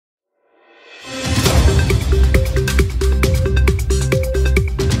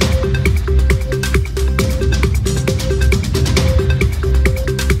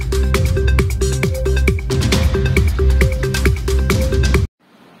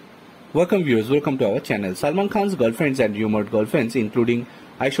Welcome viewers, welcome to our channel. Salman Khan's girlfriends and rumored girlfriends including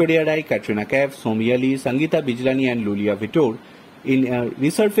Aishwarya Rai, Katrina Kaif, Somi Ali, Sangeeta Bijlani and Lulia Vittor. In a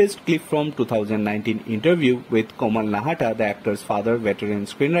resurfaced clip from 2019 interview with Komal Nahata, the actor's father, veteran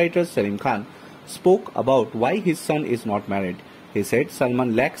screenwriter Salim Khan, spoke about why his son is not married. He said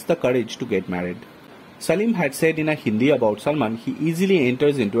Salman lacks the courage to get married. Salim had said in a Hindi about Salman, he easily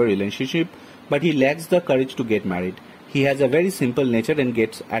enters into a relationship but he lacks the courage to get married. He has a very simple nature and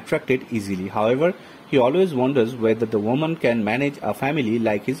gets attracted easily. However, he always wonders whether the woman can manage a family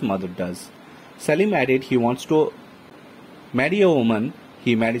like his mother does. Salim added he wants to marry a woman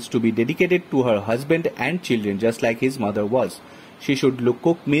he marries to be dedicated to her husband and children just like his mother was. She should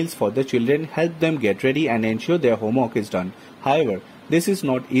cook meals for the children, help them get ready and ensure their homework is done. However, this is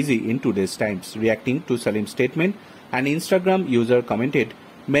not easy in today's times. Reacting to Salim's statement, an Instagram user commented,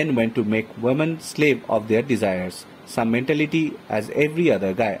 "Men went to make women slave of their desires. Some mentality as every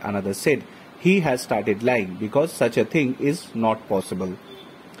other guy." Another said, "He has started lying because such a thing is not possible."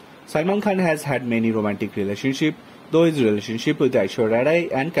 Salman Khan has had many romantic relationships. Though his relationship with Aishwarya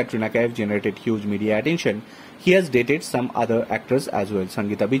Rai and Katrina Kaif generated huge media attention, he has dated some other actors as well.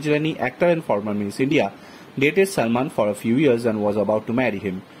 Sangeeta Bijlani, actor and former Miss India, dated Salman for a few years and was about to marry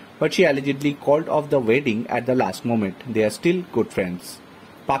him, but she allegedly called off the wedding at the last moment. They are still good friends.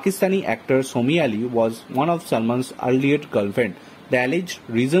 Pakistani actor Somi Ali was one of Salman's earlier girlfriends. The alleged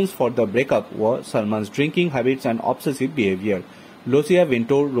reasons for the breakup were Salman's drinking habits and obsessive behavior. Lucia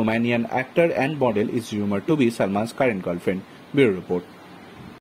Vittor, Romanian actor and model, is rumored to be Salman's current girlfriend. Bureau Report.